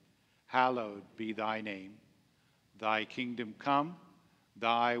heaven, hallowed be thy name. Thy kingdom come,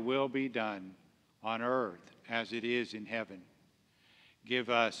 thy will be done, on earth as it is in heaven.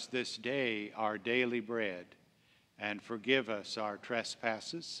 Give us this day our daily bread, and forgive us our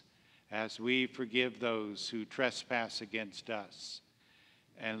trespasses, as we forgive those who trespass against us.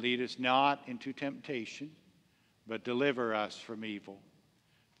 And lead us not into temptation, but deliver us from evil.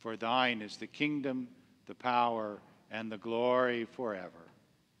 For thine is the kingdom, the power, and the glory forever.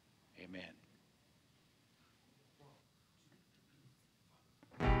 Amen.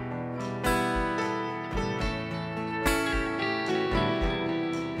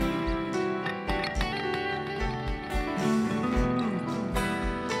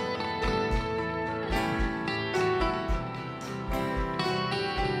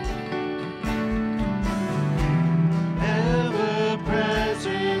 Ever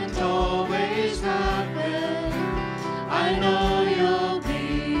present.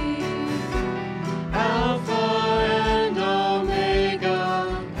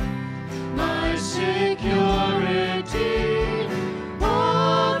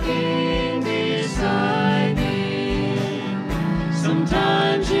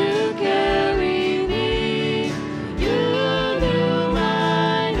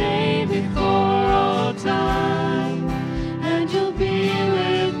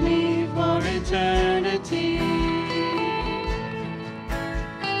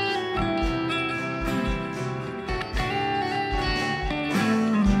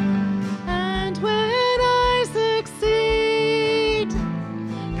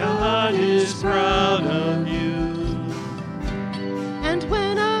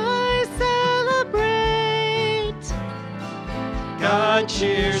 God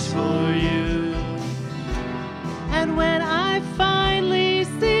cheers for you. And when I finally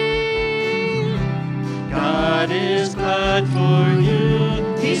see God is glad for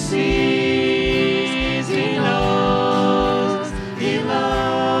you. He sees, He knows, He loves.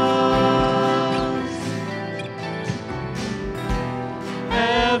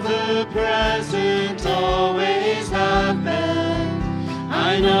 Ever present, always have been.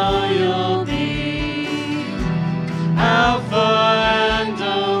 I know you'll be Alpha and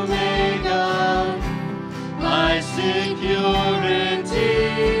Omega, my security,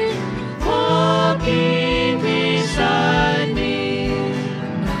 walking beside me.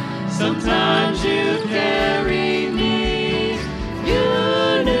 Sometimes you carry me.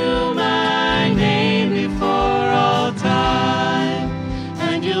 You knew my name before all time,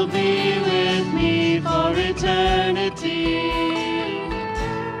 and you'll be with me for eternity.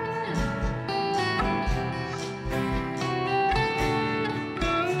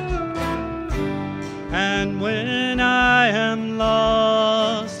 And when I am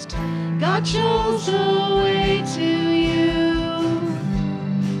lost, God shows the way to you.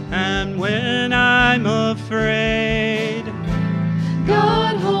 And when I'm afraid,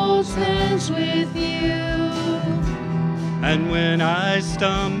 God holds hands with you. And when I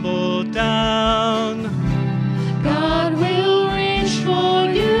stumble down, God will reach for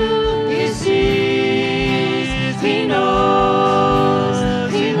you. He sees, He knows,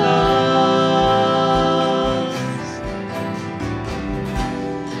 He loves.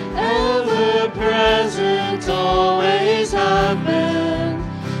 Ever present, always have been.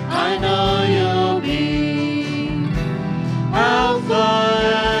 I know you'll be Alpha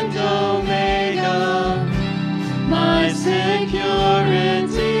and Omega, my security,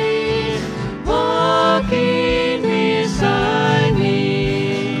 walking beside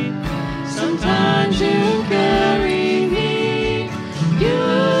me. Sometimes you carry me. You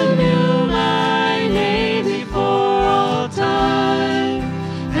knew my name before all time,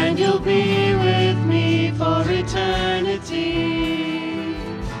 and you'll be with me for eternity.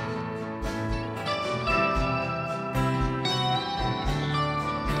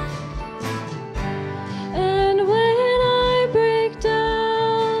 And when I break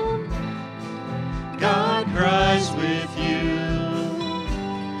down, God cries with you.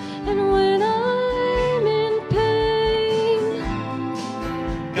 And when I'm in pain,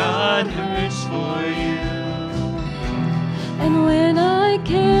 God hurts for you. And when I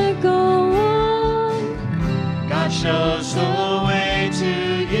can't go on, God shows the way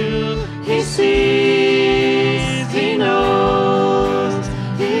to you. He sees, He knows,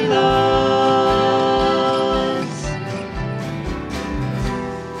 He loves.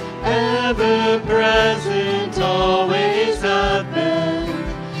 Ever present, always have been.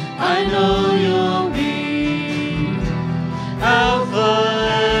 I know you'll be Alpha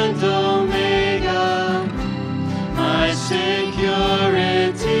and Omega, my security,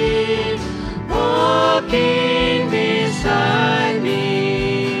 walking beside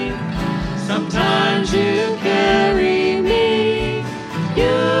me. Sometimes you carry me.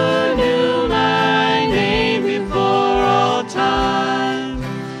 You knew my name before all time,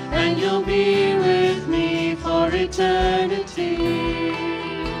 and you'll be with me for eternity.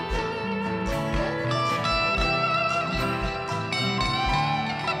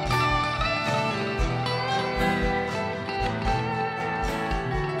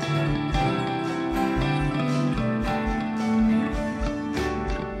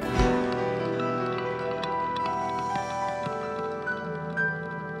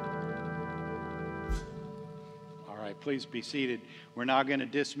 All right, please be seated. We're not going to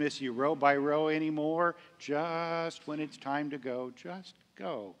dismiss you row by row anymore. Just when it's time to go, just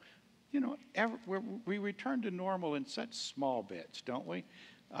go. You know, we return to normal in such small bits, don't we?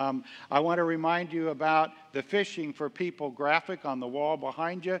 I want to remind you about the Fishing for People graphic on the wall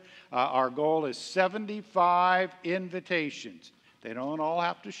behind you. Our goal is 75 invitations. They don't all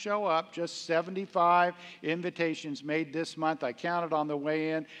have to show up, just 75 invitations made this month. I counted on the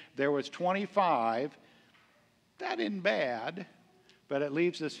way in. There was 25. That isn't bad, but it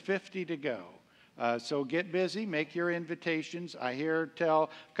leaves us 50 to go. So get busy, make your invitations. I tell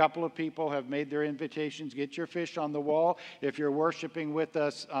a couple of people have made their invitations. Get your fish on the wall. If you're worshiping with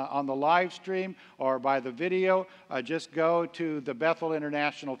us on the live stream or by the video, just go to the Bethel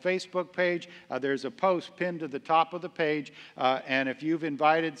International Facebook page. There's a post pinned to the top of the page. And if you've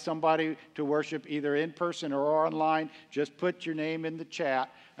invited somebody to worship either in person or online, just put your name in the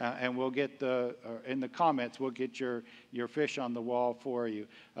chat. And we'll get in the comments, we'll get your fish on the wall for you.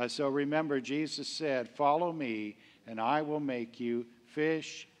 So remember, Jesus said, "Follow me, and I will make you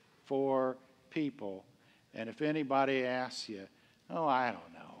fish for people." And if anybody asks you, Oh, I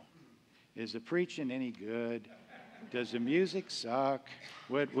don't know. Is the preaching any good? Does the music suck?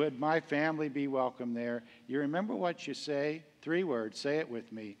 Would my family be welcome there? You remember what you say? 3 words. Say it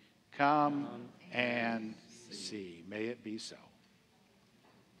with me. Come and see. May it be so.